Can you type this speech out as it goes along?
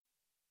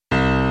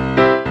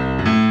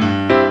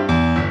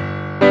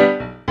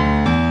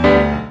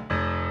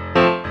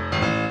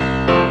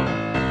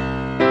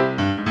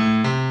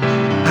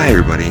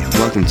everybody,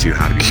 welcome to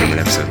How to Be Human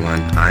Episode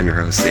 1. I'm your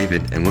host,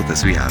 David, and with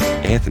us we have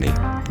Anthony.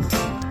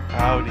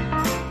 Howdy.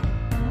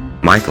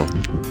 Michael.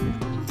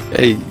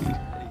 Hey.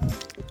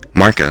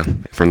 Marco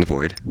from The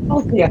Void.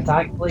 Hold the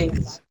attack,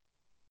 please.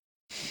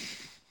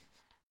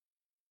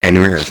 And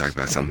we're going to talk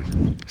about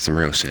some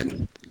real shit.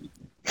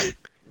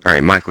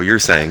 Alright, Michael, you're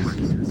saying...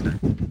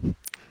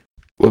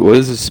 What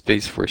is the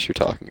Space Force you're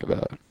talking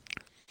about?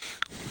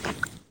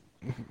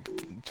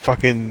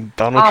 Fucking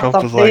Donald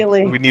Trump was like,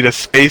 feeling. we need a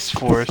space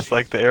force,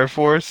 like the Air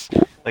Force.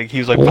 Like he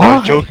was like, Why? I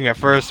was joking at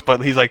first, but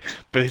he's like,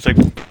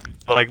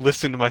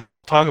 listen to my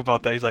talk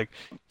about that. He's like,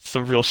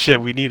 some real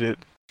shit. We need it.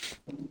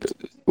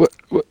 What's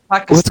going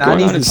on in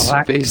Pakistanis and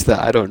space that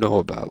I don't know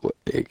about?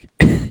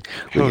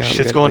 Oh,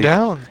 shit's going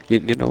down.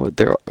 You know what?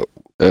 There.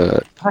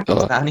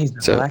 Pakistanis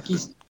and so-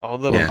 Iraqis. All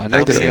the, Yeah, I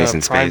know that Pakistanis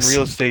in prime space.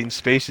 real estate in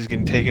space is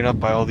getting taken up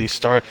by all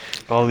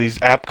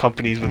these app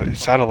companies with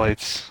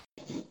satellites.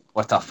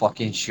 What a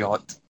fucking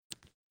shot.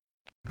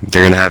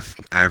 They're going to have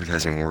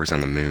advertising wars on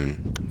the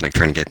moon, like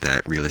trying to get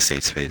that real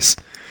estate space.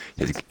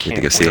 You have to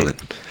Can't go steal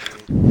wait.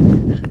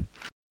 it.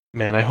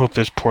 Man, I hope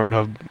there's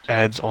Pornhub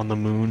ads on the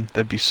moon.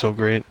 That'd be so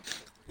great.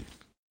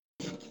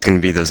 It's going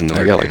to be those I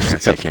annoying got like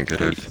ads you can't get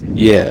of.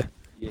 Yeah.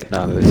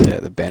 No,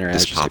 the banner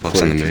Just ads just like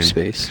pop-ups on the floating through moon.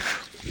 space.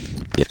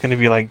 It's gonna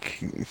be like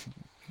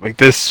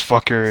this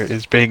fucker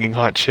is banging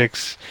hot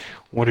chicks.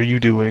 What are you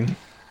doing?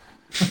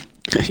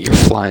 You're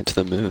flying to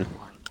the moon.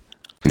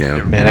 You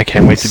know, Man, I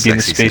can't wait to be in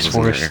the sexy Space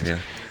symbols in Force. there,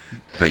 yeah.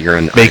 But you're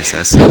in the Make-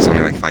 ISS, so there's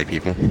only like 5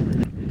 people.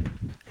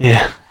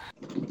 Yeah.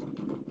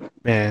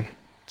 Man,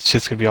 this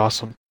shit's gonna be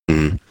awesome.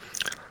 I'm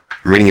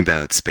reading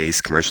about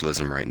space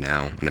commercialism right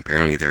now, and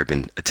apparently there have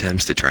been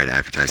attempts to try to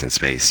advertise in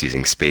space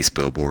using space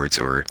billboards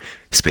or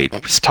space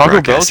Taco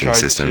Bell broadcasting tried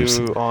systems.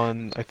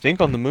 to I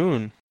think on the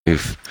moon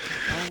Oof.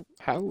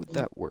 How would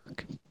that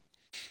work?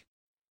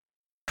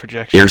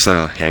 projection. You ever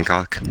saw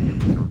Hancock?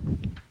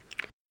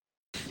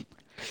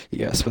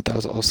 Yes, but that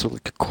was also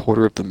like a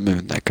quarter of the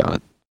moon that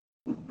got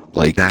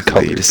like Exactly,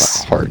 covered you by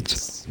just-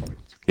 hearts.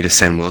 You just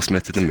send Will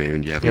Smith to the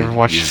moon. You have You ever him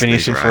watched use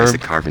Phineas and laser eyes Ferb? to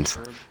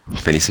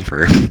carve Phineas and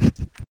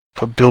Ferb.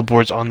 Put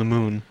billboards on the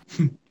moon.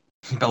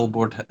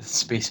 Billboard hit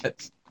space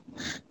hits.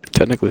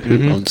 Technically, who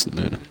Mhm. owns the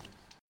moon?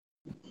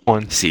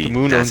 One. See, the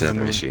moon that's owns the another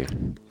moon. issue.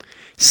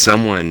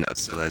 Someone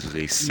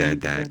allegedly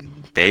said that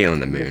they own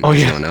the moon. Oh, but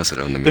yeah. No one else would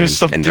own the moon, There's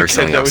some and they're dickhead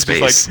selling that out was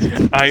space. just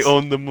like, I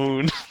own the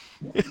moon,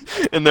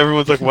 and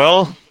everyone's like,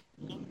 well,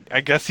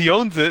 I guess he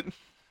owns it.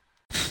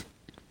 I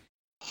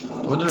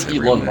wonder if It's a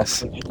Elon real Musk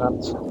mess. thinks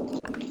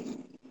that.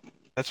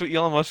 That's what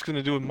Elon Musk's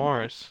gonna do with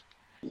Mars.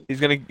 He's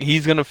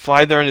gonna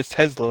fly there in his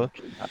Tesla,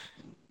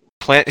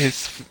 plant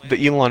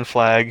the Elon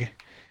flag,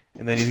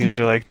 and then he's gonna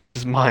be like,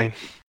 "This is mine."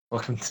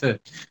 Welcome to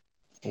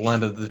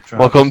land of the Trump.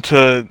 Welcome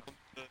to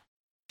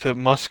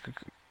Musk.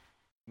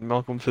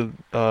 Welcome to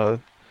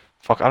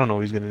fuck. I don't know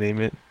what he's gonna name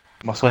it.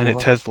 Musk Planet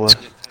over. Tesla.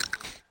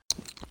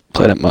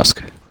 Planet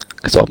Musk.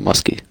 It's all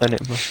musky.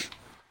 Planet Musk.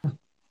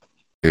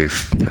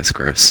 Oof, that's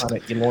gross.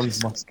 Planet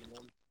Elon's Musk.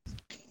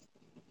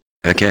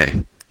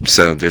 Okay,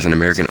 so there's an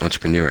American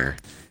entrepreneur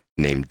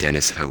named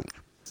Dennis Hope,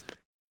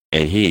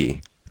 and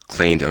he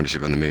claimed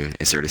ownership on the moon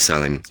and started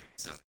selling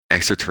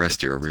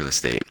extraterrestrial real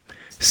estate.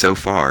 So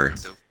far,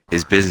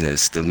 his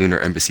business, the Lunar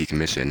Embassy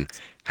Commission,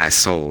 has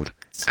sold,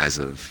 as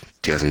of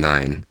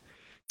 2009,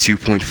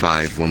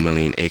 2.5 1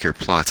 million acre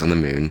plots on the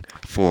moon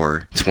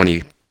for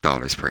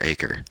 $20 per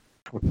acre.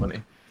 What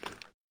money?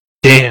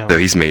 Damn. So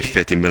he's made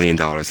 $50 million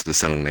for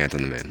selling land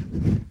on the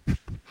moon.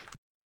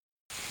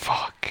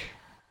 Fuck.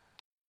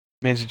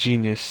 Man's a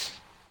genius.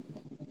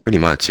 Pretty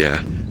much,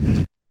 yeah.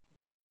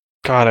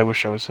 God, I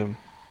wish I was him.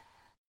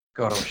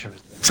 God, I wish I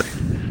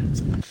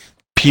was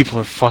People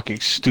are fucking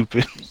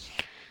stupid.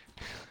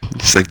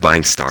 It's like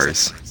buying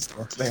stars.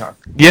 there. They are.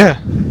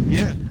 Yeah.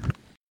 Yeah.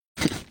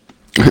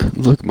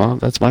 Look, Mom,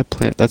 that's my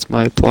plant. That's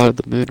my plot of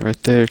the moon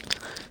right there.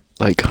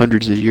 Like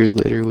hundreds of years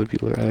later, when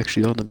people are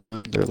actually on the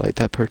moon, they're like,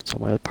 "That person's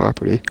on my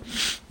property."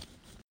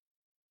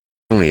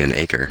 Only an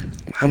acre.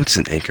 How much is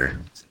an acre?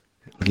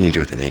 What can you do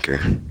with an acre?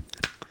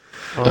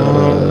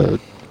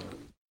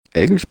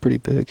 Acre's pretty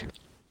big.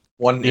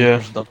 One Yeah.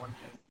 acre's done.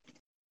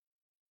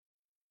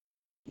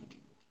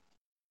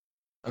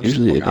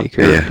 Usually an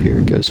acre Yeah.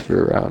 here goes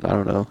for around, I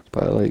don't know,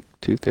 probably like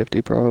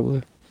 250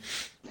 probably.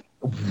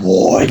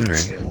 What?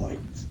 Alright.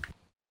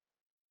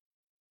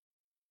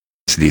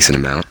 It's a decent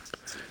amount.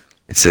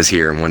 It says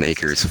here 1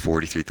 acre is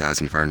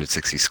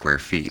 43,560 square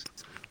feet.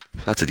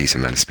 That's a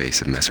decent amount of space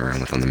to mess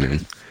around with on the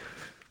moon.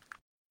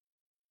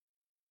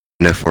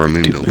 Enough for a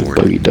moon Two billboard.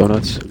 buggy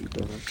donuts.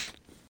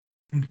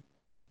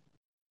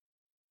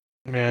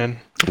 Man,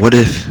 What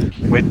if...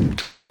 wait,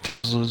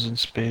 Tesla's in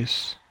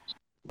space.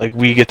 Like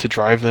we get to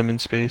drive them in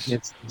space,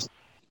 It's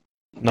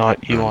not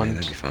Oh, man, Elon.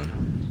 that'd be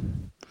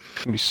fun.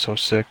 It'd be so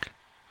sick.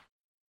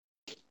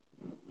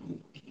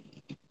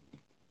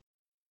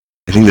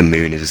 I think the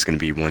moon is just going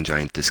to be one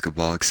giant disco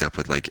ball, except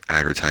with like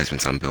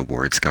advertisements on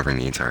billboards covering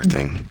the entire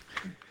thing.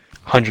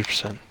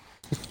 100%.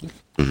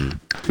 Mhm.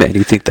 Man, do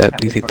you think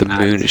the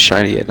moon is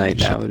shiny at night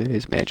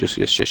nowadays? Man, just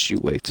you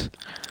wait.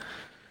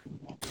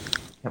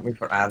 Can't wait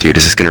for ads. Dude,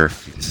 this is gonna.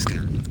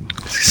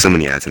 So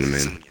many ads in the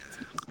moon.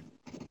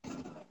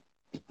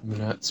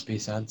 Minute,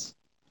 space ads.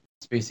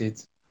 Space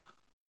aids.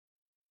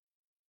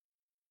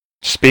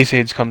 Space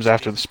Aids comes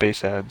after the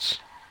space ads.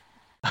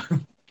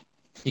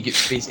 You get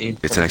space aid.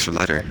 It's from an extra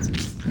letter.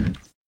 ads.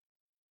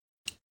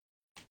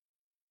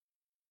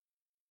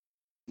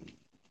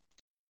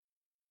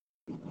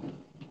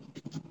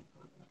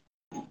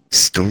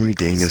 Stormy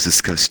Daniels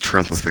discussed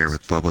Trump affair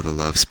with Bubba the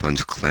Love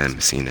Sponge Clem,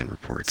 CNN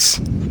reports.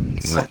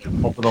 What?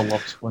 Up with a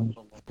love sponge.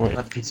 Wait,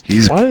 That piece of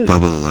He's What?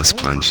 Bubba the Love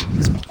Sponge.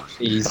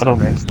 He's I don't-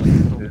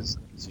 wrestling.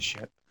 Piece of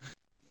shit.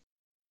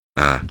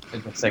 Ah,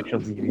 It's a sexual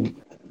deviant.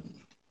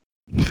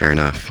 fair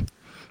enough.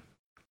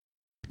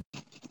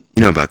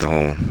 You know about the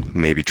whole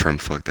maybe Trump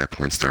fucked that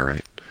porn star,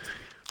 right?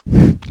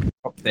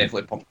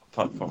 Definitely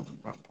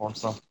porn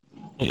star.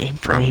 he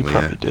Probably,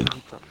 probably yeah. did.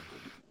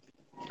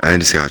 I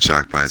just got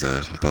shocked by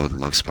the Bubba the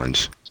Love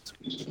Sponge.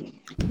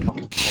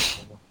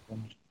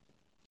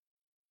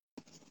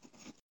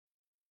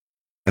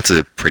 That's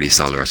a pretty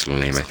solid wrestler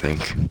name, I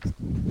think.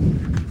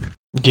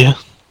 Yeah.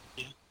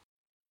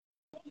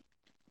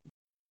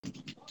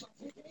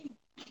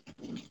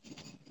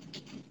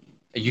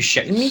 Are you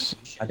shitting me?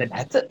 I didn't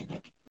hit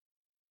it.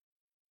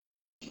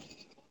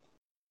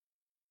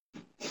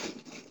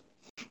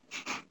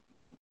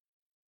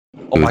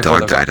 Oh The my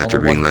dog God, died after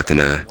being one. left in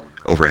a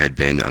overhead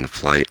bin on a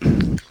flight.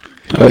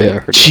 Oh yeah, I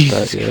heard about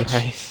Jesus that. Yeah,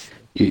 Christ.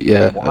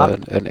 yeah.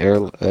 What? An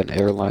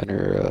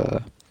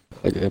airliner,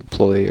 like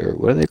employee or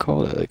what do they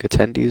call it? Like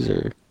attendees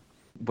or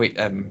Wait,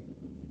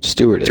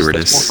 stewardess.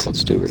 Stewardess. That's more called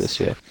stewardess.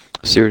 Yeah,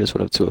 a stewardess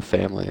went up to a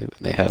family and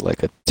they had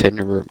like a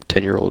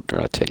 10-year-old or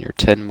not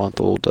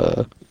 10-month-old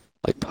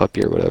like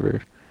puppy or whatever,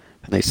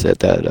 and they said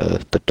that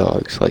the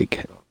dog's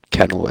like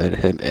kennel and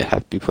him it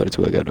have to be put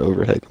into like an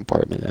overhead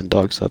compartment and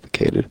dog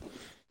suffocated.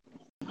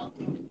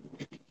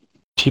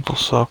 People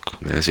suck.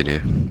 As you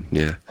do.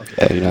 Yeah.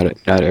 Yeah,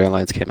 United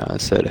Airlines came out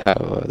and said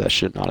how that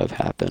should not have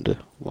happened.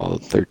 While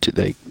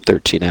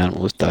 13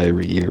 animals die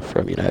every year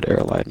from United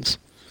Airlines.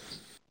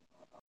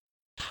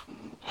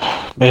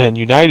 Man,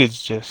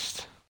 United's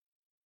just...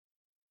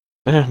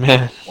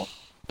 Man.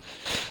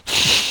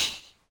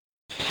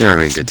 They're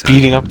having a good time.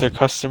 Beating up their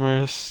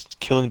customers,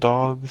 killing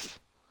dogs.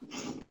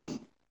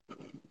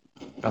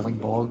 filling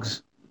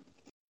bogs.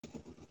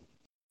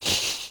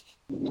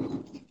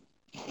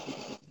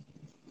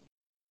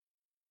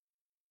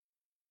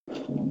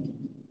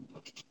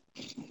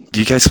 Do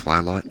you guys fly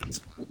a lot?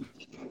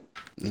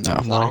 No.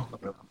 No.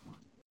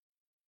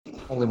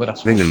 Only with I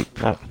us. think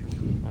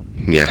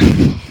yeah,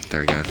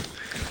 there we go.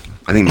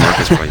 I think Mark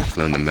has probably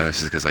flown the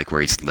most because like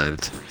where he's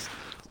lived.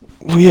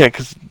 Well, yeah,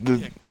 because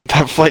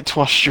that flight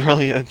to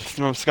Australia,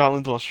 from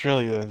Scotland to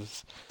Australia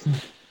is...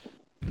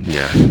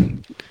 Yeah,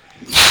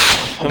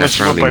 How that's much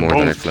more probably by more than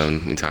I've boat?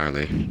 flown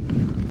entirely.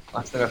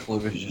 Last time I flew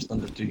was just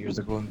under 2 years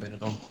ago in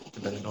Benidorm. To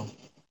Benidorm.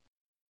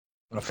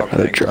 When I fucked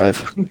Rather things.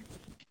 drive.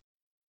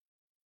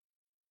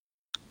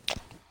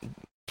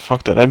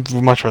 Fuck that, I'd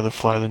much rather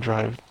fly than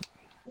drive.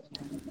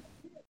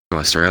 To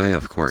Australia,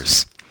 of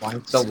course. Why?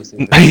 Still the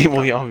same.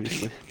 Well, yeah,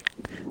 obviously.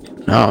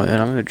 No, man,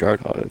 I'm gonna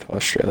drive to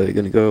Australia.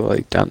 Gonna go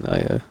like down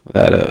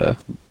that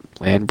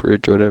land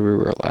bridge or whatever,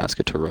 where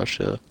Alaska to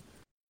Russia.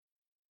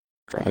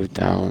 Drive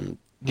down.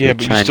 Yeah,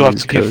 The but you still have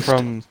Chinese to get coast.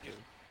 from...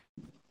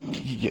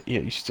 Yeah,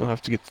 you still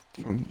have to get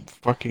from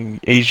fucking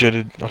Asia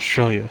to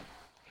Australia.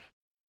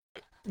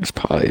 There's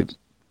probably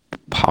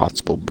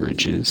possible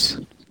bridges.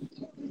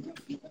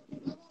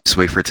 Just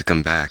wait for it to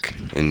come back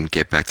and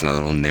get back to that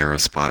little narrow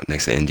spot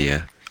next to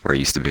India where it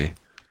used to be.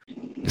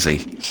 Just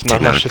like It's take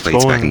not all much the it's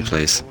plates back in going.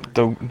 place.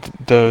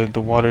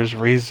 The water's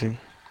raising.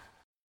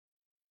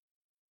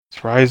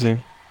 It's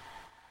rising.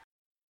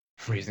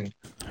 Freezing.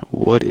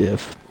 What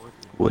if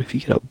you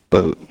get a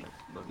boat?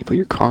 You put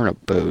your car in a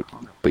boat,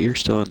 but you're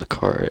still in the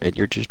car and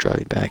you're just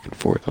driving back and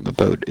forth on the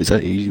boat. Is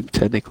that you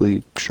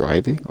technically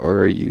driving or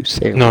are you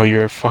sailing? No,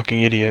 you're a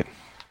fucking idiot.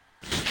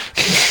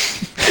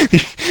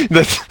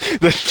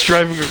 that's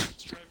driving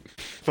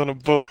on a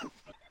boat.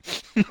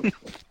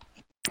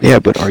 Yeah,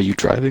 but are you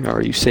driving or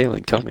are you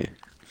sailing? Tell me.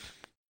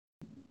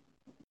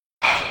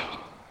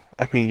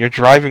 I mean, you're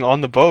driving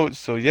on the boat,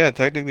 so yeah,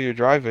 technically you're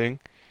driving.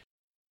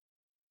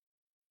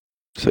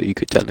 So you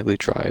could technically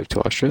drive to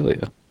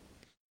Australia.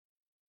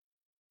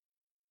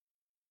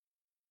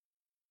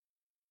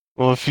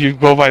 Well, if you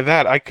go by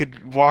that, I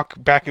could walk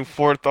back and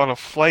forth on a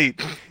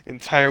flight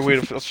entire way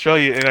to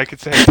Australia, and I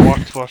could say I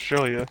walked to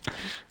Australia.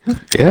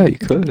 Yeah, you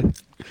could.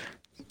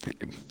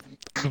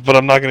 But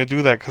I'm not gonna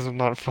do that because I'm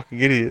not a fucking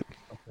idiot.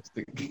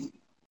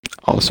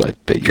 Also, I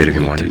bet you Could if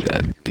you would do wanted.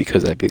 that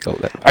because that'd be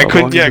that. I how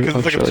could, long yeah, is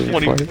because it's like a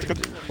Australian 20,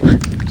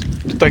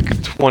 flight? it's like a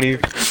 20,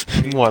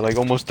 what, like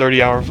almost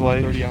 30-hour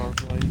flight.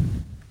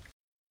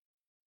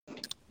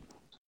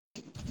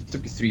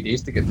 Took you 3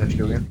 days to get to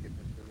Australia.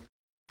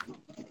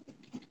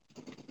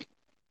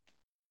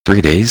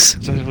 3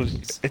 days? So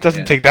it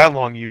doesn't Yeah. take that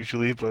long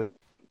usually, but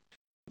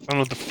I don't know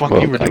what the fuck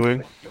Well, you were I-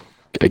 doing.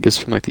 I guess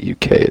from like the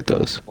UK it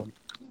does.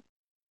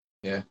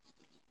 Yeah.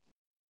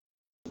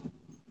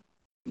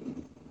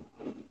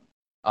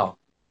 Oh.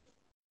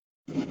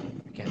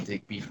 I can't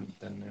take beef from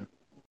thin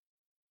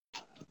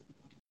now.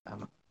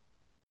 Damn it.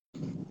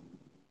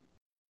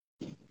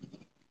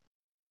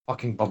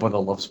 Fucking Bubba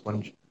the Love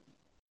Sponge.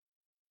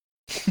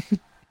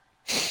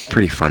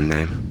 Pretty fun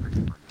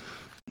name.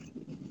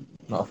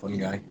 Not a fun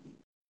guy.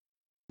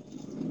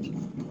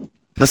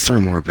 Let's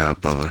learn more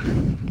about Bubba.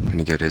 I'm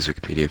gonna go to his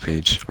Wikipedia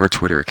page or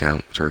Twitter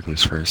account, whichever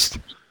comes first.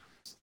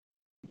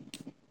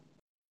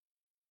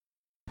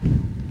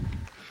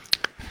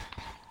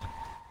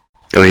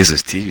 Oh, he has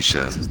this TV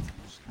show.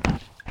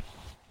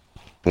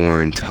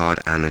 Born Todd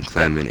Allen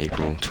Clem in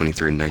April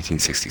 23rd,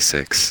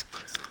 1966.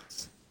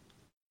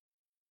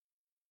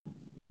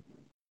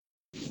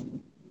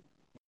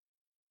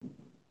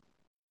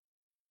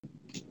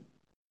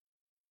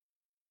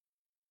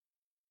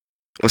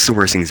 What's the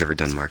worst thing he's ever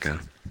done, Marco?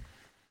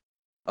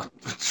 Oh,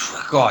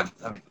 God,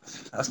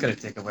 that's gonna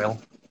take a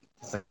while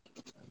to think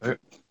about.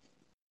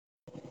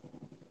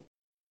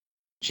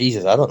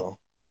 Jesus, I don't know.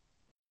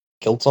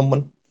 Killed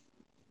someone?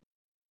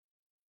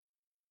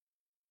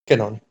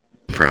 Get on.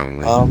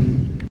 Probably. I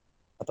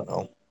don't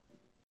know.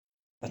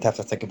 I'd have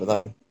to think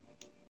about that.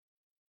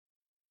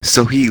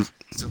 So he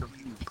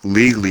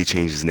legally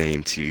changed his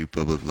name to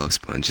Bubba the Love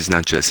Sponge. It's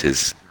not just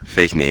his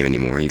fake name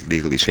anymore. He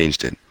legally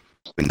changed it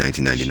in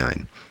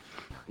 1999.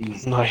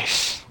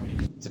 Nice.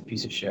 He's a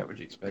piece of shit, would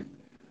you expect?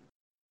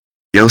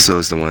 He also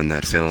is the one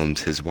that filmed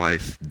his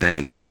wife,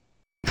 then,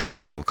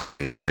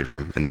 and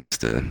it's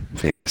the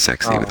famous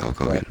sex scene with Hulk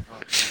Hogan.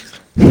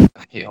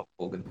 I hate Hulk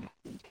Hogan.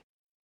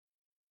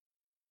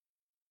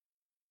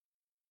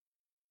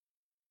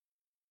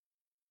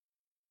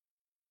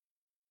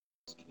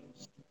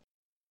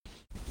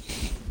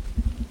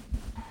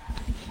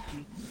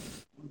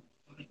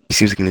 He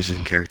seems like an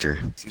interesting character.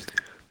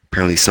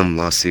 Apparently some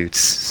lawsuits,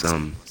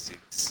 some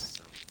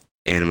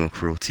animal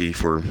cruelty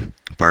for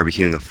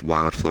barbecuing a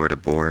wild Florida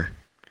boar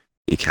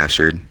he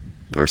captured,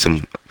 or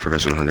some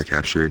professional hunter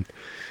captured.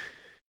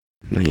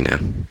 Well, you know.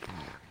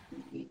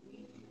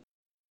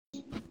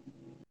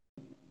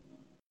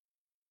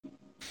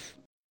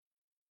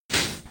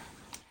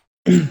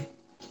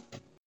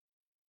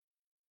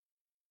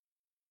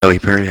 Oh, he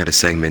apparently had a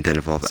segment that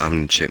involved Alvin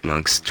and the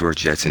Chipmunks, George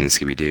Jetson, and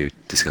Scooby-Doo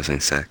discussing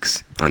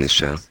sex on his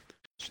show.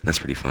 That's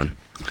pretty fun.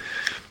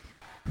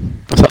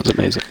 That sounds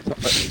amazing.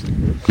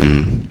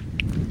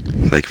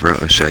 Like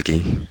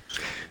Shaggy.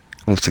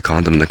 What's the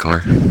condom in the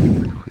car?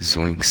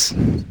 Zoinks.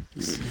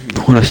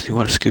 You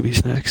want a Scooby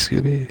snack,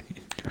 Scooby?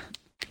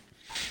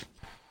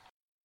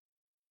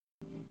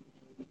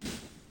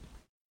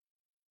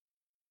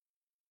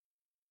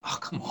 Oh,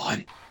 come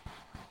on.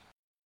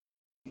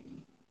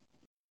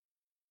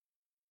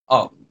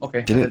 Oh,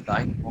 okay. Didn't-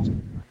 I did die.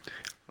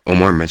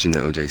 Omar mentioned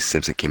that O.J.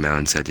 Simpson came out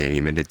and said that he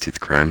admitted to the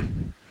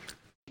crime.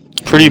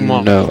 Pretty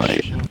much. No,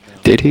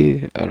 did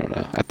he? I don't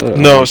know. I thought.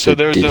 No, I so said,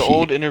 there's did an he?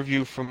 old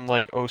interview from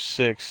like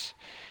 '06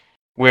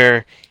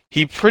 where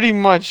he pretty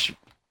much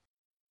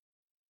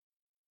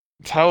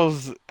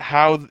tells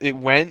how it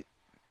went,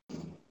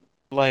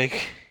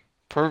 like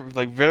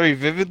like very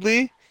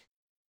vividly.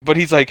 But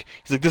he's like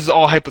this is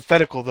all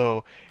hypothetical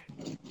though.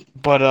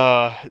 But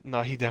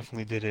no, he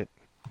definitely did it.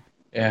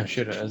 Yeah, I'm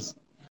sure it is.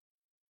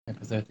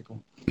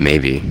 Hypothetical.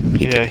 Maybe.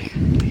 He Yeah.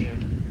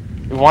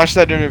 Watch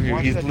that interview.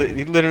 He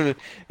literally,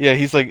 yeah,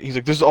 he's like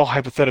this is all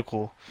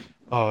hypothetical,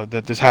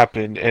 that this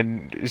happened,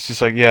 and it's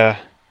just like, yeah,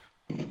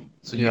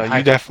 So yeah,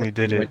 you definitely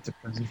did it. Went to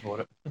prison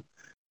for it.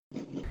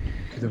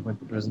 Could have went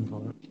to prison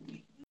for it.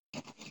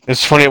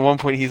 It's funny at one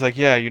point he's like,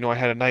 yeah, I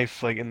had a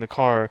knife like in the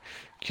car,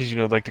 because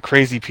like the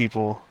crazy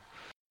people.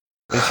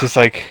 It's just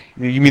like,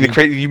 you mean the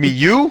crazy? You mean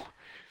you?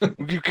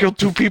 You killed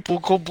 2 people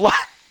cold blood.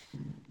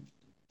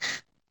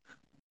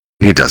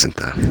 He doesn't,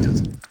 though.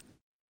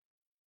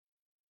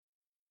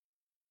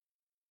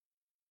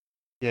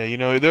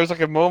 Yeah, there's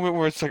like a moment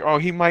where it's like, oh,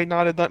 he might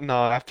not have done.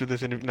 No, after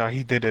this interview, no,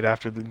 he did it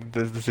after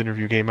this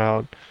interview came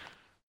out.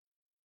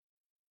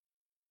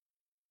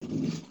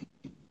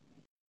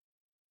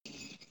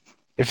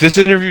 If this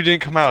interview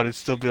didn't come out, it'd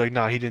still be like,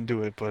 nah, he didn't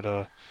do it, but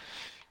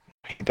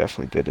he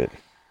definitely did it.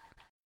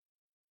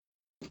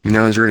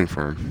 I was rooting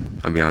for him.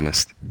 I'll be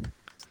honest.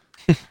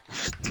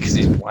 Because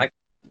he's black.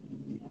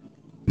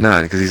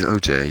 Nah, because he's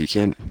OJ.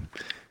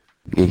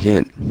 You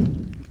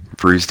can't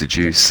bruise the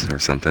juice or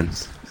something.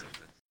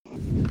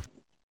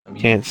 I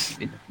mean, Can't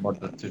he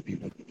murdered 2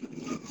 people.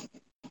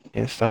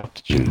 stop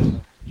the juice.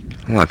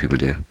 A lot of people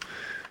do.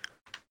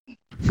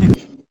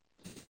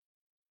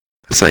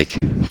 It's like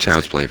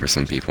child's play for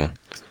some people.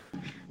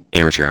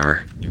 Amateur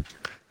hour.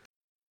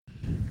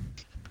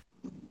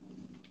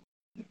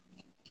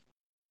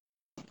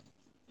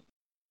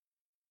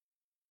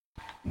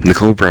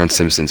 Nicole Brown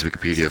Simpson's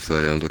Wikipedia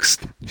photo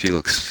she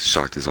looks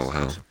shocked as all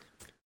hell.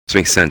 This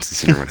makes sense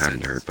considering what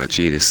happened to her, but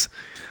she just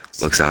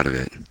looks out of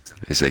it.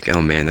 It's like,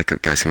 oh man,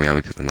 that guy's coming at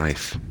me with a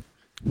knife.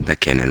 That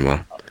can't end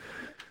well.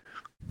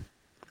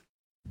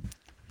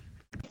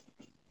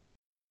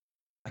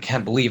 I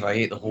can't believe I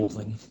ate the whole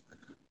thing.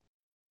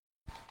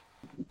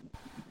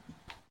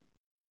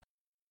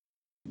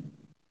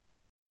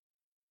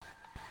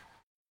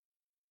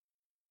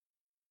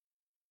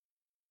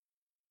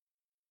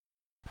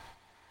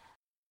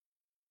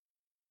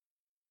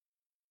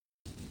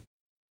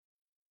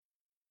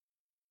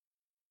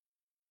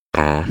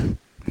 Oh,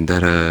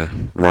 that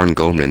Ron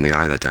Goldman, the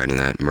guy that died in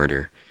that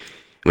murder.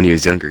 When he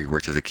was younger, he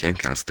worked as a camp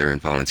counselor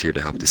and volunteered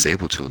to help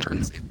disabled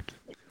children.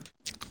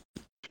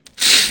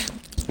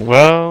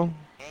 Well,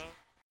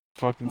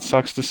 fucking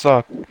sucks to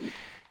suck.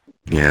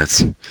 Yeah,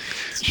 it's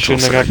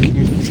Shouldn't have got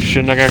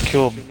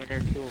killed.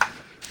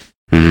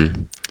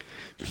 mm-hmm.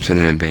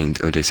 Shouldn't have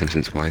banged O.J.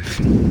 Simpson's wife.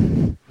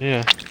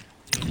 Yeah.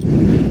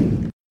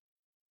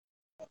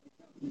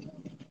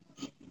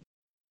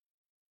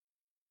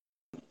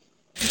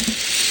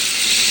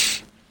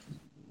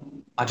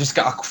 I just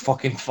got a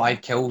fucking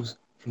 5 kills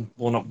from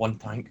blowing up one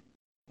tank.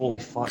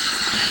 Holy fuck.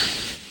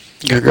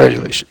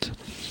 Congratulations.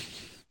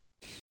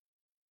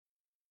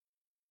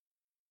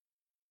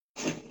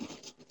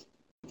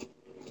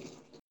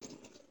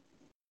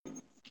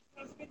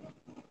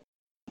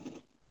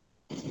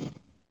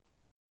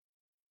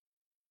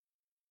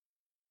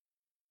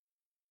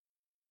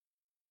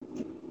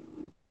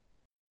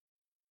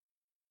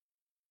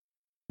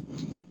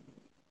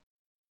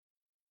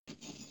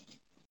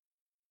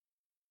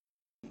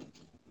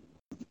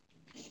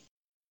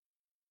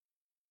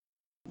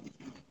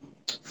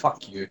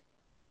 Fuck you.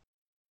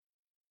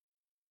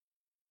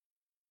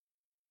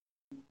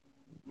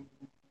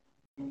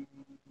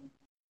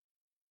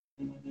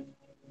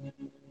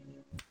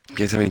 You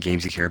guys have any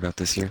games you care about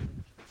this year?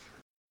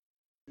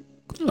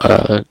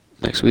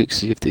 Next week,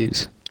 Sea of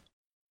Thieves.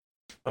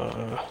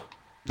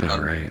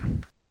 Alright.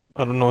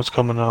 I don't know what's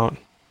coming out.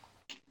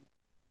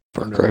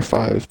 Far Cry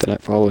 5 the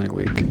next following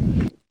week.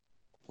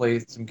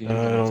 Played some games.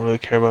 I don't really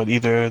care about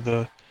either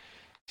the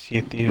Sea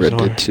of Thieves Red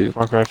or Dead 2.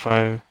 Far Cry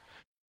 5.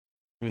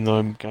 Even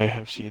though I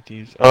have Sea of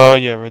Thieves. Oh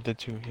yeah, Red Dead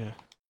 2, yeah.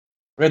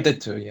 Red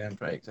Dead 2, yeah, I'm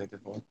very excited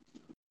for it.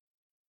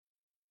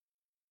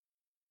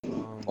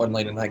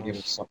 Online in that game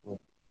is something.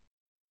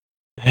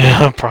 Yeah,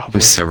 I'm probably.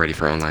 so ready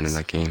for online in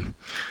that game.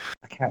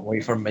 I can't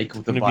wait for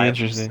Michael to Gonna be buy it.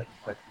 interesting.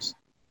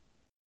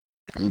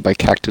 By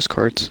Cactus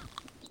Cards.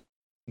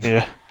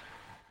 Yeah.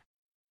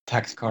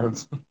 Tax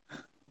cards. You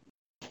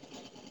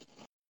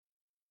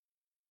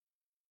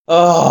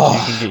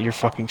Oh. can get your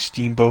fucking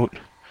steamboat.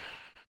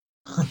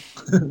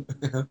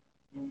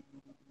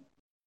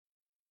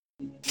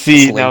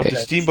 See, Slave now if the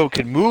debt. steamboat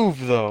can move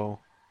though,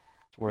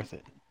 it's worth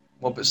it.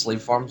 What about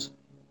slave farms?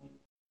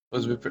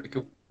 Those would be pretty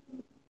cool.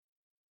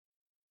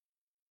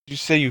 Did you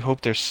say you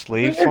hope there's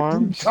slave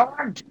farms?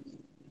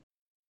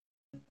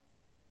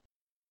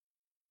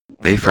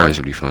 They farms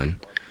would be fun.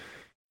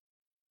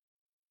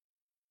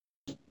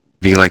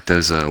 Be like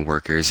those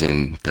workers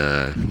in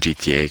the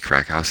GTA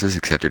crack houses,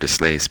 except they're just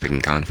slaves picking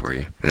con for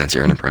you, and that's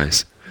your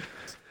enterprise.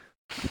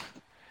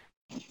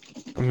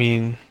 I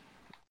mean,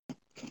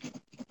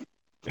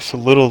 it's a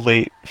little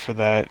late for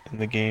that in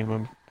the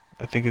game.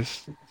 I think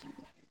it's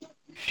a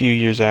few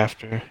years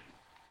after.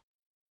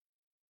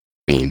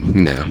 I mean,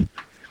 you know,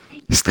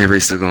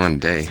 slavery's still going on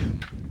today.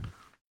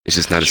 It's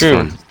just not as True.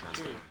 fun.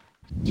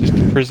 Just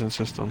the prison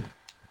system.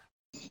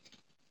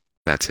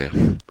 That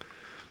too.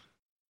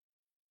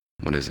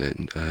 What is it?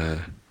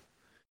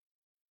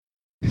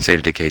 State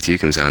of Decay 2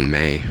 comes out in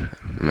May.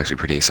 I'm actually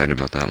pretty excited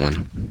about that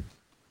one.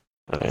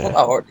 I thought Yeah. that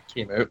already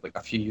came out like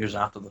a few years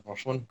after the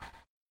first one.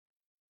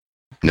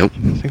 Nope. I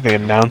think they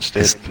announced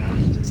it.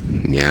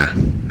 Yeah,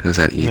 it was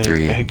at And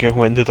E3. They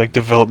went into like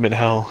development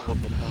hell.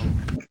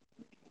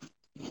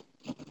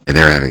 And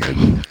they're having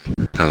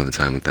a hell of a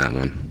time with that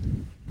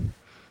one.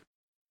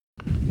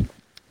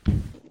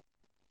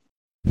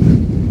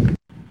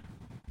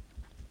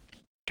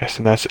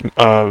 Guessing that's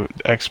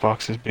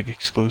Xbox's big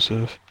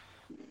exclusive.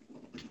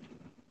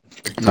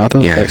 Not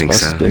that Yeah, I think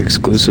Xbox's so. big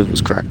exclusive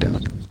was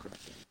Crackdown.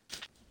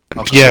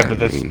 Yeah, but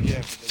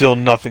that's still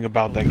nothing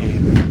about that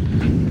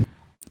game.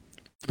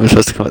 It was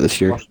supposed to come out this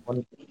year.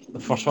 The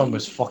first one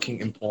was fucking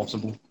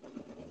impossible.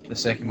 The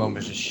second one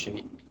was just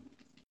shit.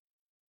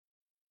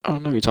 I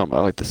don't know what you're talking about.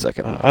 I like the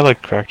second one. I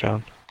like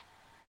Crackdown.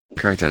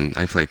 Crackdown,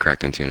 I played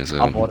Crackdown 2 as I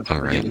well. bought it for the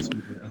Alright.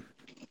 game.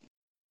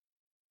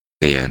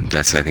 Yeah,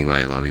 that's I think why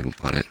a lot of people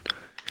bought it.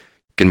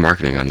 Good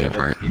marketing on their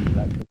part.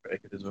 That's pretty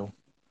good as well.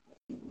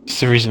 It's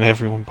the reason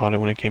everyone bought it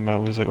when it came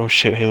out. It was like, oh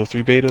shit, Halo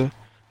 3 beta?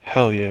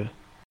 Hell yeah.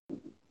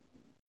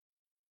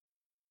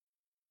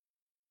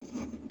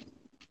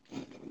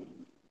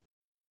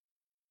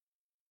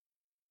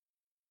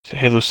 Is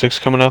Halo 6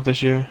 coming out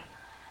this year?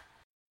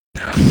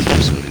 No,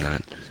 absolutely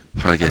not.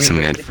 Probably get I mean,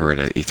 something ad for it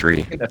at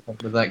E3.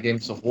 Different with that game,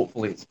 so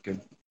hopefully it's good.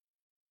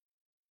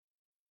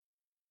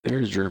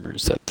 There's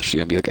rumors that there's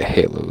gonna be like a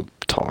Halo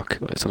talk.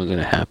 Like something's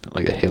gonna happen.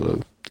 Like a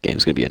Halo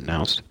game's gonna be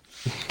announced.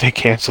 They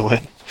cancel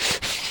it.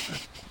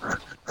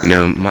 You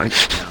know,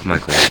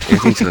 Michael,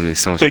 anything telling me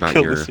so much They about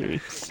kill the your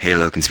series.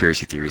 Halo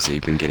conspiracy theories that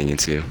you've been getting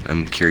into.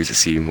 I'm curious to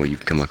see what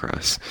you've come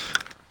across.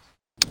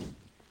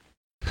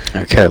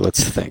 Okay,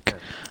 let's think.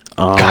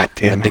 God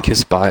damn it.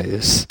 Mendicus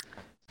Bias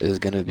is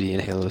gonna be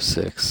in Halo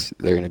 6.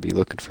 They're gonna be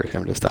looking for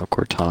him to stop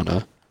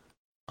Cortana.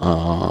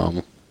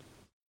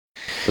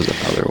 There's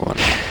another one.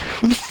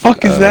 Who the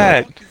fuck is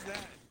that?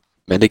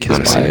 Mendicus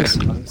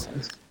Honestly, Bias.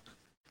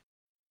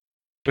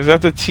 Is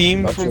that the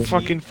team That's from a-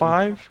 fucking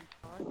 5?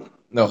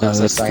 No, No,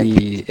 that's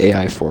the the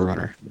AI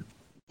Forerunner.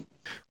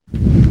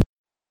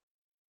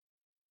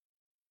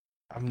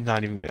 I'm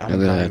not even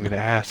And then- gonna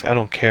ask. I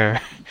don't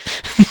care.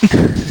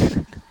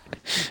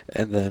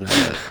 And then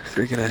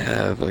they're gonna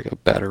have like a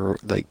battle.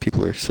 Like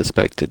people are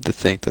suspected to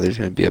think that there's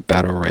gonna be a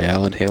battle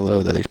royale in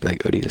Halo. That there's gonna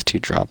be like ODST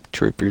drop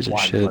troopers and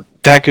Why shit. not?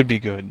 That could be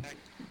good.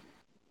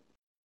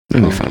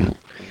 That'd be fun.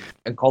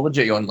 In Call of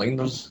Duty Online,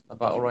 there's a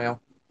battle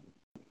royale.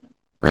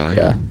 Really?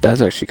 Yeah,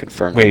 that's actually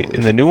confirmed. I Wait, in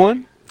believe. the new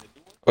one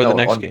or the No,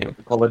 next on game?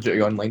 Call of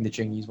Duty Online, the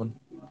Chinese one.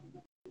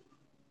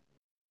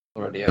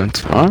 Already out.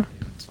 That's fun.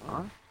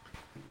 Huh?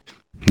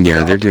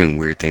 Yeah, they're doing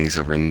weird things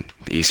over in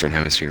the Eastern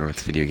Hemisphere with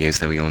video games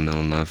that we all know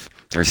and love.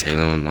 There's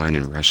Halo Online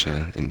in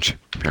Russia, and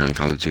apparently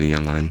Call of Duty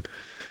Online.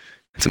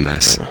 It's a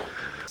mess.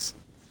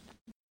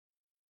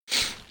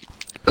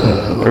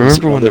 I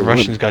remember when the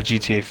Russians got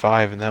GTA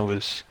 5, and that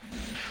was,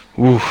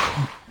 oof.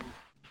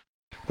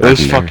 Those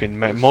Wasn't there fucking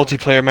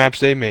multiplayer maps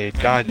they made.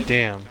 God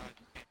damn,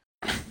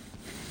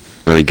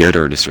 really good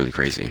or just really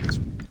crazy?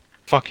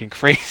 fucking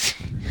crazy.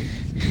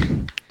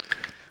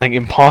 Like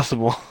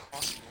impossible.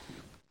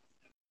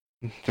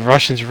 The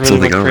Russians really So they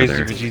went go over crazy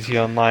there. with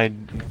GTA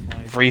Online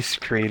race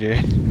creator.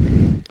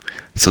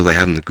 So they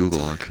have in the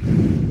Gulag.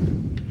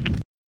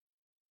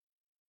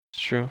 It's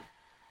true.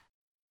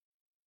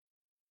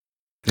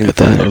 I But think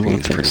then that everyone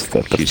means thinks pretty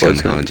that the huge flood's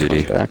on Call gonna of be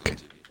coming Duty. back.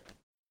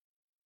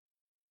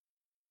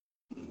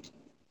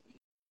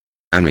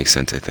 That makes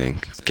sense, I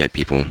think. Get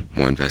people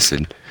more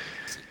invested.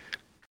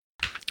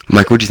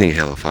 Mike, what do you think of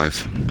Halo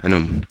 5? I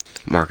know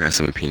Mark has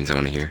some opinions I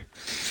want to hear.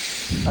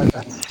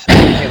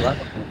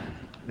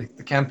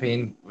 The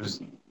campaign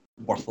was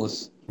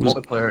worthless. Was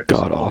Multiplayer is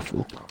God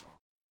awful.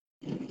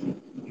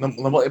 The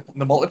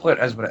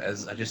multiplayer is what it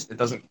is. It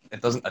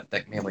doesn't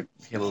addict me like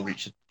Halo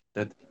Reach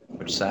did,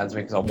 which saddens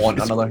me because I want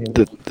It's- another Halo.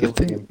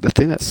 The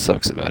thing that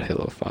sucks about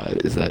Halo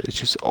 5 is that it's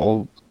just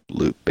all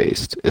loot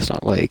based. It's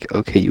not like,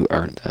 okay, you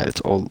earned that.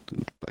 It's all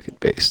loot bucket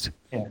based.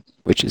 Yeah.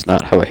 Which is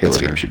not how a Halo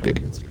That's game fair. should be.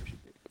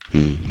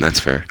 That's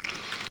fair.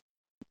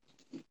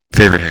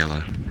 Favorite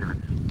Halo?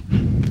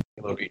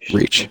 Halo Reach.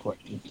 Reach. No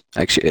question.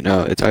 Actually,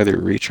 no, it's either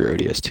Reach or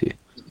ODST.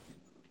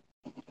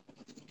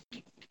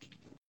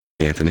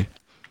 Anthony?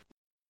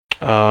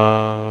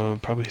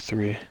 Probably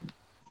 3.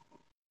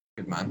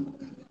 Good man.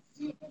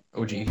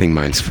 OG. I think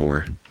mine's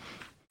 4.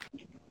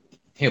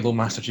 Halo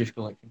Master Chief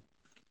Collection.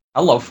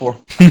 I love 4.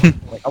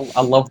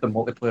 I love the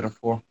multiplayer of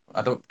 4.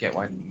 I don't get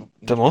why.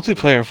 The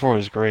multiplayer in 4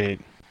 is great.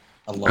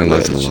 I I love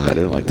loved it it's- a lot. I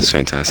didn't like It's the- I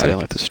fantastic. didn't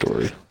like the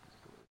story.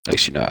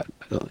 Actually, not.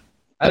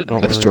 I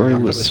don't The really story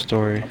remember was- the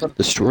story.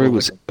 The story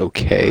was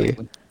okay.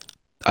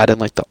 I didn't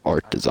like the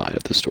art design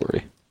of the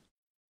story.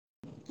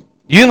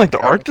 You didn't like the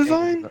art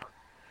design?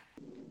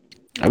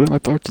 I didn't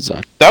like the art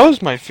design. That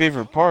was my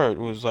favorite part.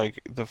 Was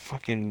like the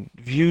fucking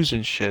views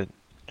and shit.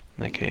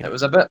 in that game. It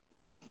was a bit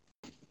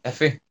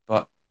iffy,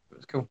 but it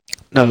was cool.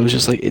 No, it was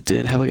just like it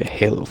didn't have like a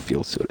Halo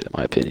feel to it, in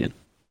my opinion.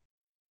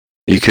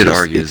 You could just-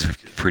 argue it's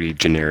pretty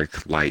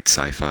generic, light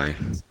sci-fi.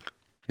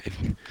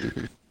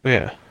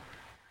 Yeah.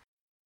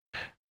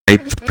 I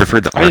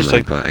preferred the I just armor,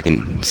 like- but I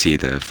can see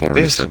the form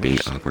They and have stuff some- being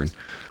awkward.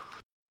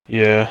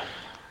 Yeah.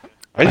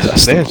 I They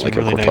still had don't some like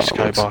how really nice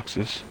Cortana looks.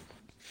 skyboxes.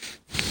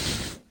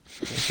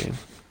 Okay.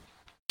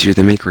 Dude,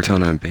 they make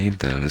Cortana a babe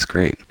though. It's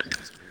great.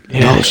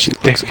 Yeah, No, she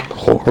looks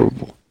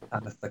horrible.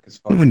 And the thick as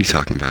fuck. What are you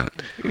talking about?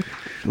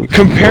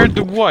 Compared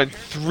to what?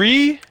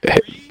 3?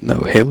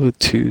 No, Halo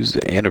 2's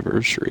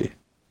anniversary.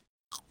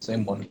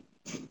 Same one.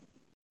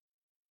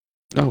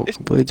 No, It's-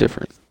 completely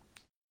different.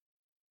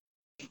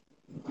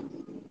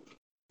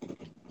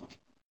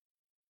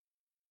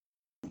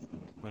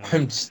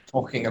 I'm just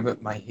talking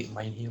about my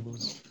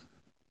Halos.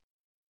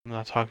 I'm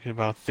not talking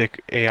about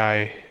thick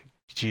AI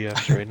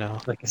GFs right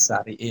now. Like a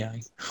savvy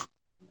AI.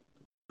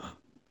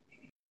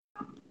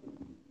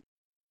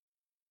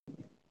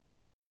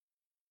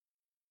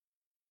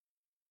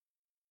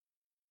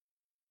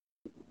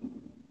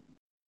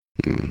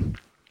 Hmm.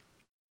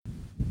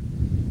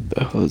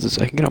 The hell is this?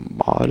 I can get a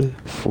mod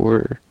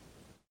for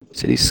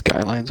City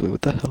Skylines. Wait,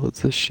 what the hell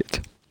is this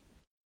shit?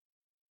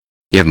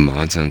 You have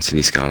mods on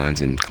City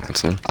Skylines in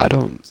console? I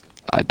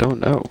don't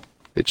know.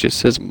 It just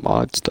says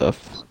mod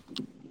stuff.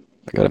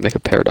 I gotta make a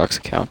Paradox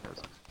account.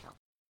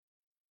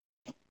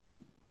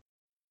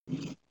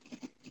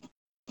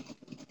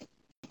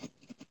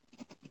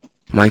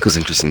 Michael's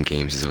interest in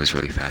games is always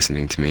really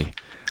fascinating to me.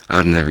 I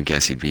would never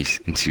guess he'd be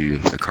into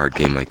a card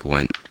game like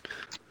Gwent.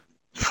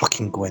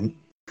 Fucking Gwent.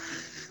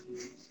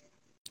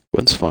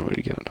 When's fun? What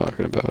are you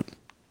talking about?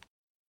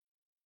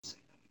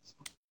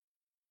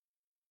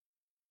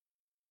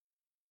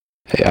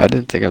 Hey, I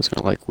didn't think I was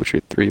gonna like Witcher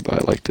 3, but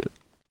I liked it.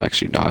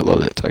 Actually, no, I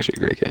love it. It's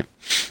actually a great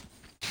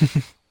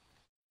game.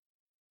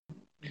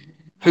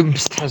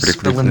 Whom's has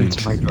Critically stolen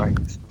into my acclaimed.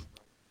 drive?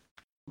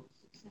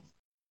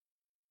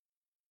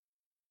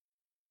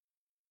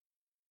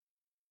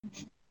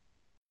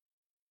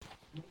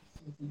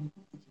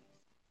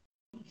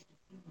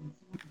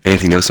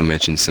 Anthony also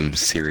mentioned some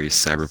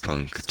serious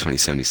Cyberpunk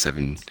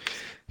 2077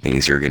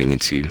 things you're getting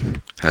into.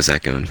 How's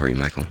that going for you,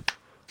 Michael?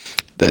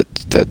 That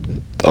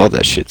all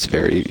that shit's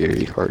very,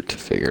 very hard to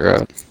figure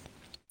out.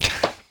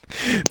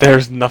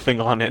 There's nothing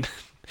on it.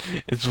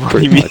 It's what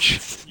Pretty he much.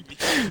 means.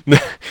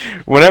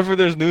 Whenever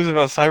there's news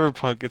about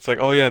Cyberpunk, it's like,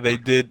 oh yeah,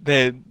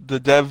 the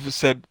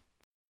dev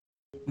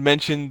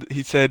mentioned,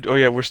 he said, oh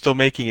yeah, we're still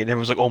making it, and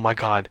everyone's like, oh my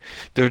god,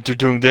 they're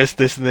doing this,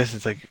 this, and this.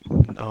 It's like,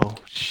 no,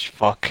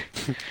 fuck.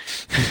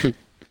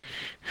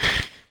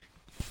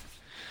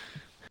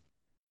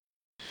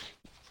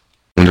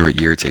 Wonder what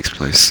year it takes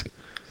place.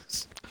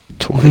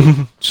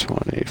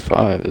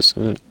 2025,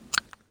 isn't it?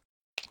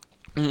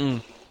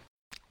 Mm-mm.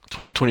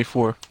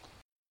 24.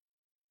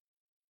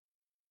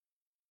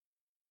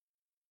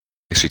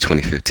 Actually,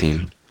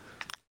 2015.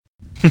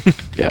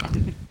 Yeah.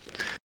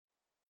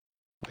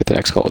 Like the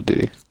next Call of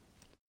Duty.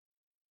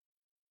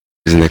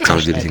 Isn't that Call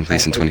of Duty taking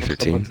place in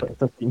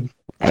 2015?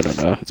 I don't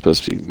know. It's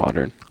supposed to be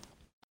modern,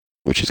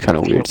 which is kind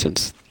of weird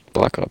since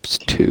Black Ops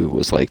 2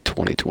 was like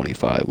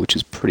 2025, which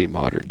is pretty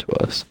modern to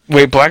us.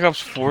 Wait, Black Ops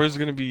 4 is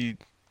gonna be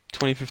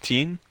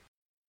 2015?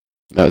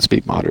 No, it's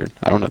be modern.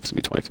 I don't know if it's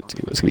gonna be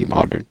 2015, but it's gonna be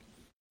modern.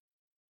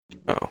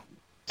 Oh.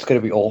 It's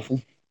gonna be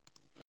awful.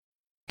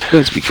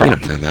 Let's be I don't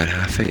fun. know that.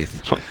 Have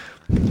faith.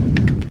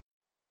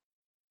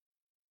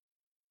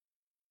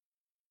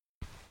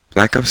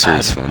 Black Ops 3 I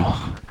is don't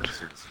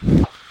fun.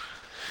 know.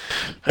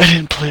 I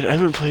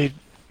haven't played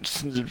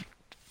since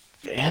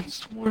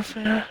Advanced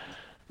Warfare,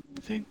 I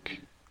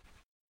think.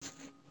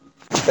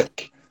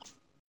 Thick.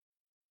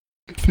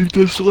 I think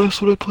that's the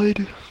last one I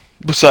played.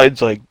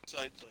 Besides, like,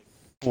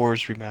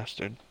 4's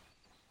remastered.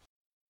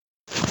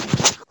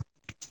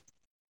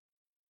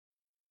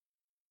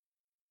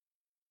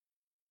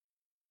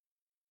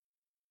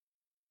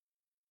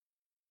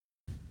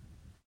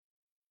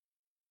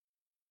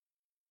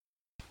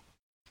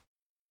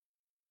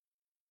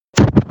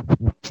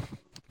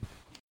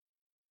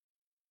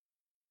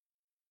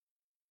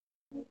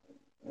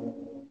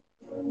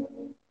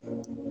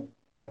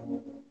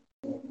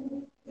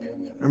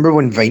 Remember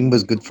when Vine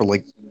was good for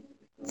like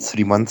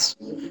 3 months?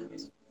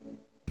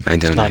 I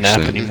It's don't not an app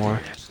actually. anymore.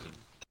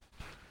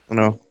 I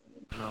know.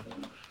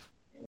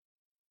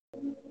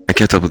 I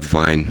kept up with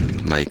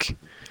Vine like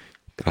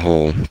a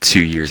whole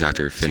 2 years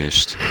after it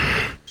finished.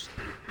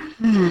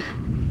 I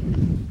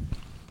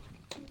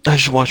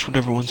just watch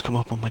whatever ones come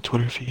up on my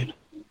Twitter feed.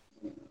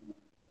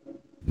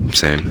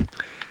 Same.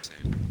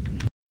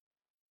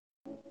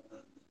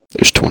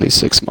 There's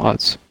 26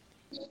 mods.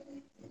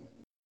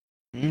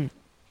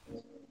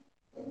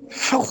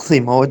 Filthy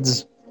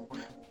mods.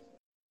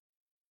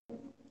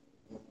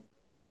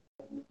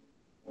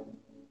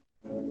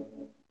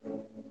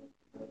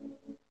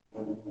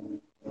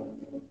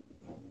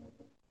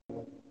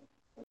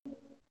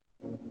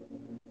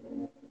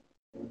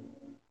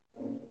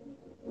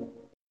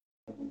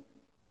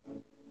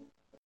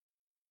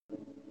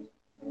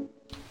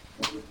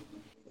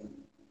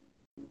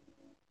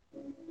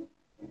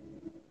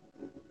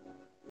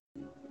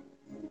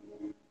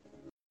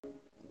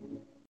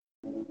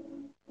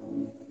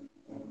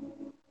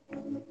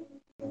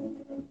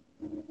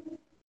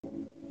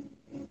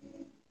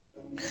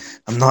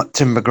 I'm not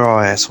Tim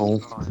McGraw,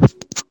 asshole.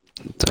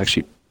 It's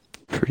actually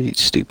pretty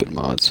stupid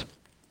mods.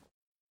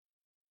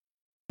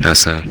 How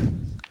so?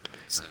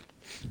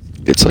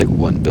 It's like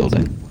one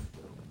building.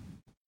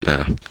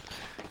 No.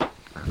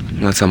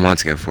 That's how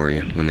mods go for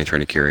you when they try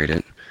to curate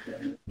it.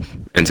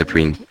 Ends up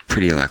being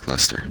pretty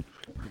lackluster.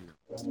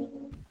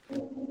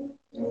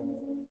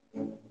 You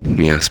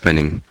know,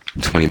 spending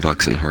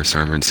 $20 in horse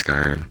armor in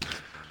Skyrim,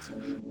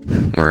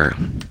 or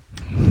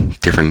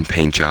different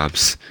paint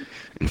jobs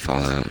in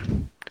Fallout.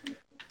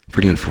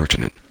 Pretty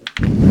unfortunate.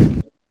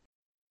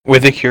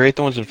 Wait, they curate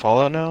the ones in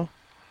Fallout now?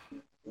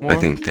 I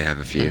think they have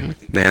a few.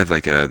 They have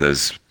like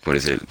those, what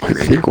is it? I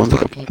think one's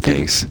like Blood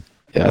things.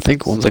 Yeah, I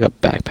think one's like a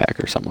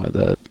backpack or something like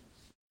that.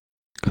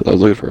 Cause I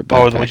was looking for a backpack.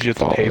 Oh, the ones you have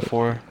to pay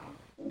Fallout. for?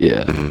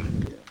 Yeah.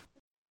 Mhm.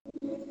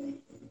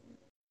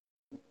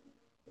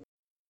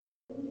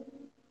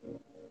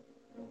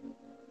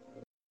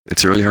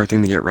 It's a really hard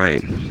thing to get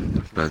right,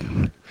 but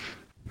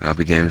I'll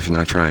be damned if you're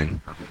not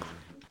trying.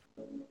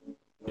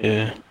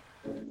 Yeah.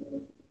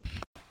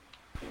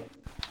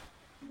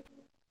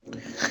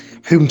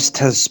 Whom's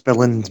tis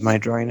spilling my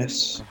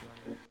dryness?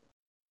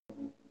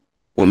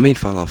 What made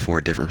Fallout 4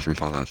 different from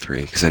Fallout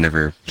 3? Because I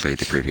never played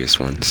the previous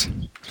ones.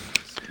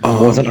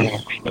 Wasn't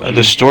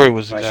The story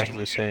was exactly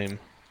the same.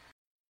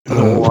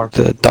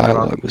 The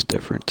dialogue was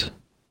different.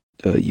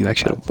 You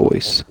actually had a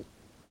voice.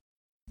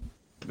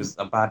 It was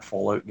a bad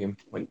Fallout game.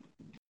 Like, it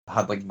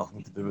had like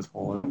nothing to do with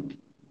Fallout.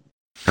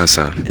 How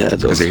so? Yeah,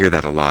 Because I hear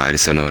that a lot, I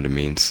just don't know what it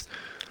means.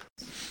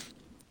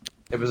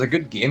 It was a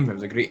good game. It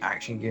was a great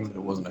action game, but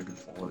it wasn't a good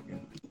Fallout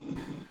game.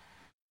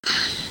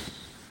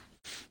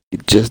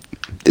 it just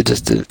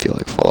didn't feel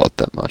like Fallout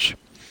that much.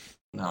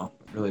 No,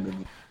 it really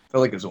didn't. It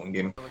felt like its own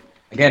game.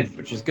 Again,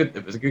 which is good.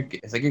 It's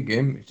a good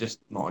game. It's just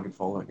not a good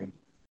Fallout game.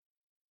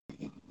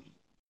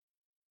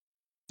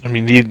 I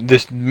mean,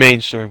 this main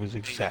story was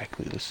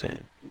exactly the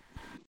same.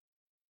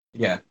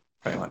 Yeah,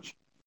 pretty much.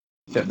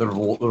 Except the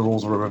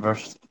roles were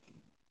reversed.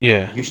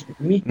 Yeah. You should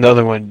me.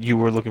 Another one, you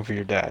were looking for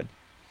your dad.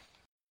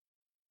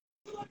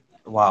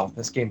 Wow,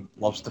 this game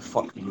loves to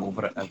fuck me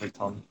over at every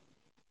turn.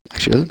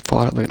 Actually, doesn't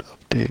Fallout have like an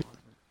update?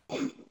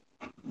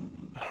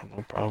 I don't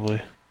know,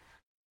 probably.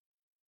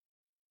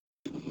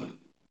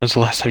 When's the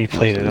last time you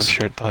played it? I'm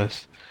sure it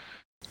does.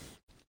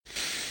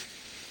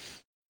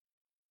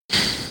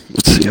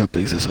 Let's see how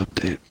big is this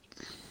update.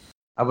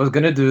 I was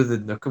gonna do the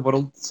Nuka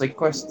World side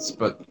quests,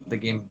 but the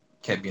game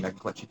kept being a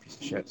glitchy piece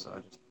of shit, so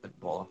I just didn't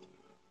bother.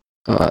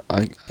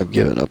 I've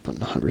given up on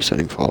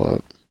 100%ing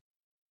Fallout.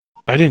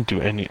 I didn't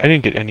get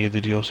any of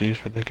the DLCs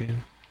for the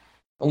game.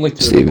 Only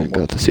two. Steven of them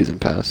got the season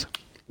pass.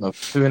 No,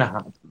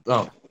 2.5.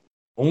 No,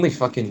 only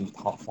fucking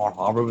Far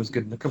Harbor was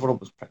good. Nuka World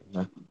was pretty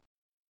meh.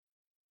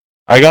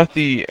 I got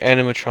the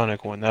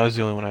animatronic one. That was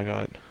the only one I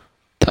got.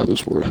 That was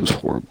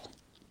horrible.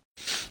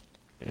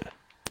 Yeah.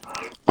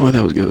 Oh,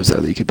 that was good. Was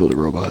that you could build a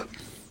robot?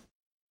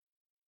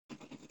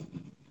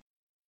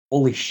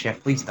 Holy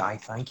shit! Please die.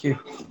 Thank you.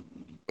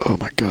 Oh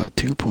my god,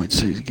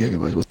 2.6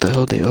 gigabytes. What the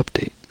hell did they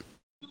update?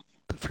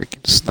 The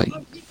freaking snipe.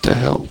 The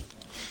hell?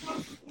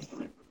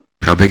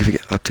 How big of an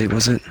update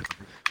was it?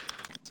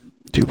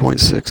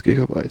 2.6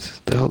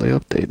 gigabytes. The hell they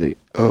update?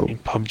 I mean,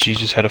 PUBG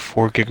just had a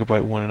 4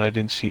 gigabyte one, and I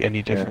didn't see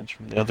any difference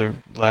from the other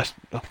last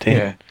update.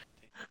 Yeah.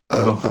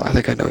 I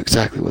think I know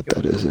exactly what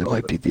that is. It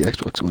might be the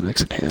Xbox One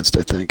X enhanced.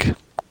 I think.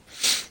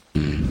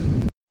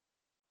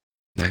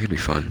 That could be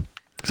fun.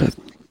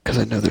 Because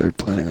I know they were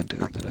planning on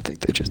doing that. I think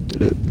they just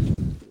did it.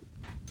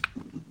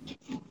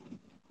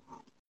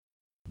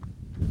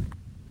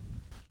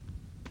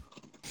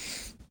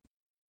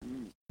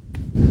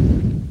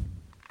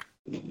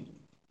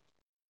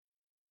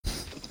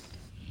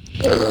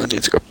 I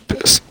need to go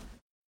piss.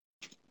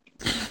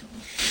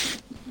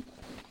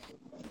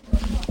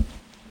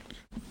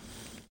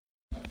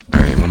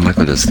 Alright, well,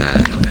 Michael does that.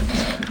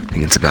 I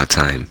think it's about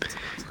time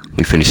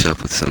we finish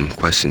up with some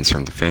questions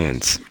from the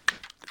fans.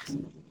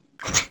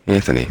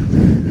 Anthony.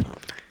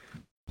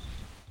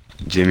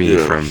 Jimmy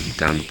from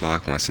down the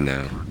block wants to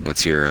know,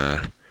 what's your,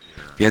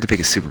 if you had to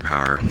pick a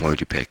superpower, what would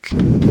you pick?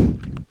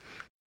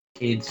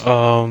 AIDS.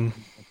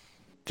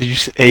 Did you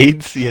say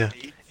AIDS? Yeah,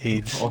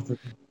 AIDS. Autism.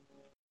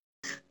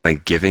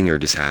 Like giving or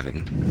just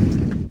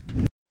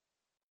having?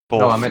 Both.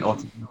 No, I meant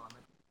autism.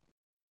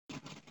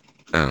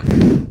 Oh,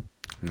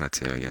 that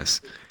too, I guess.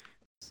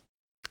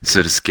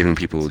 So just giving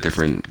people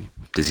different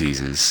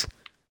diseases.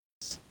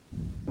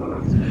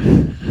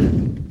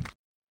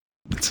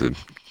 That's a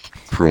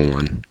cruel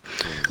one.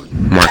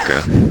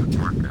 Marco.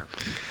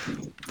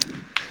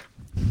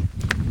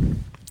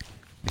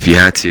 If you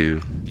had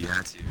to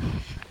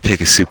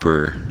pick a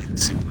super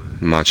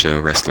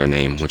macho wrestler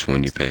name, which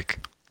one do you pick?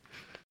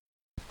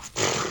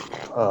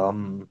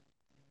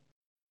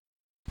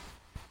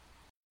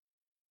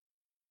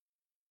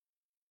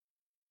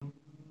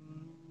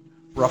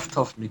 Rough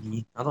Tough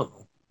McGee. I don't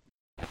know.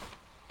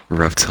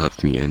 Rough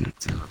Tough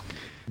Mutant.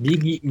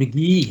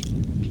 McGee.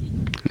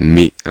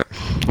 Me.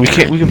 We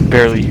can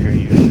barely hear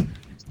you.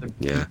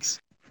 Yeah.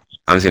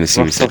 I was gonna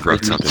see you said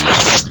Rough Rough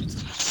Tough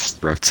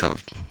and Rough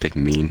Tough Big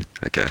Mean.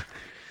 Okay.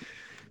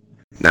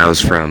 That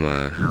was from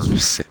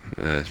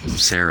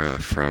Sarah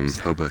from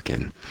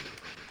Hoboken.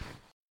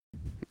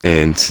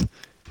 And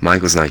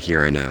Michael's not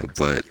here right now,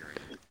 but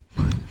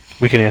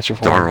We can answer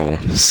for him.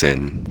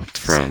 Darlson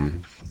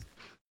from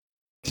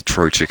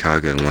Detroit,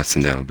 Chicago wants to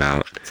know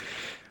about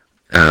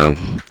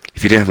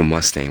if you didn't have a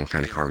Mustang, what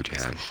kind of car would you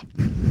have?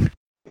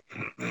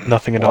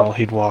 Nothing at all.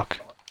 He'd walk.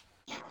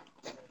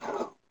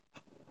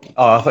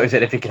 Oh, I thought you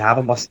said if you could have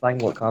a Mustang,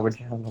 what car would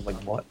you have? I'm like,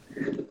 what?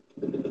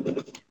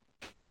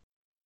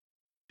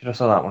 Should have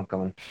saw that one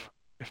coming.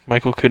 If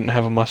Michael couldn't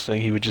have a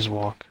Mustang, he would just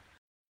walk.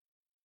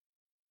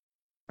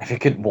 If he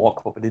couldn't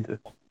walk, what would he do?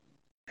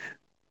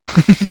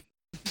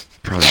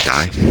 Probably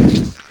die.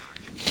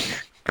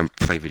 And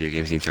play video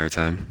games the entire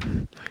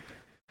time.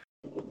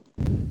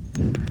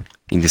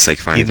 You can just like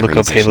find He'd the look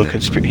up Halo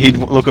He'd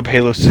look up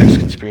Halo 6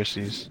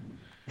 conspiracies.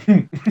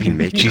 He'd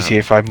make it up.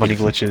 GTA 5 money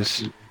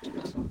glitches.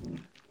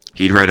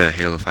 He'd write a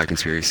Halo 5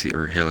 conspiracy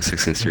or Halo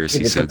 6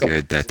 conspiracy so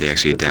good that they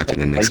actually adapted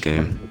in the next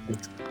game.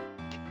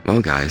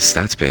 Well, guys,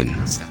 that's been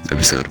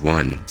episode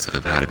 1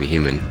 of How to Be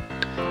Human.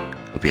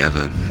 Hope you have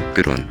a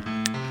good one.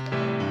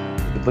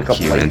 Look up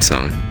Cue and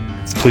song.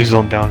 Please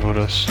don't downvote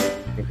us.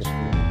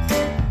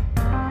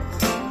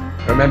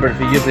 Remember, if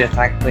you use the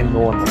attack claim, no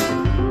one will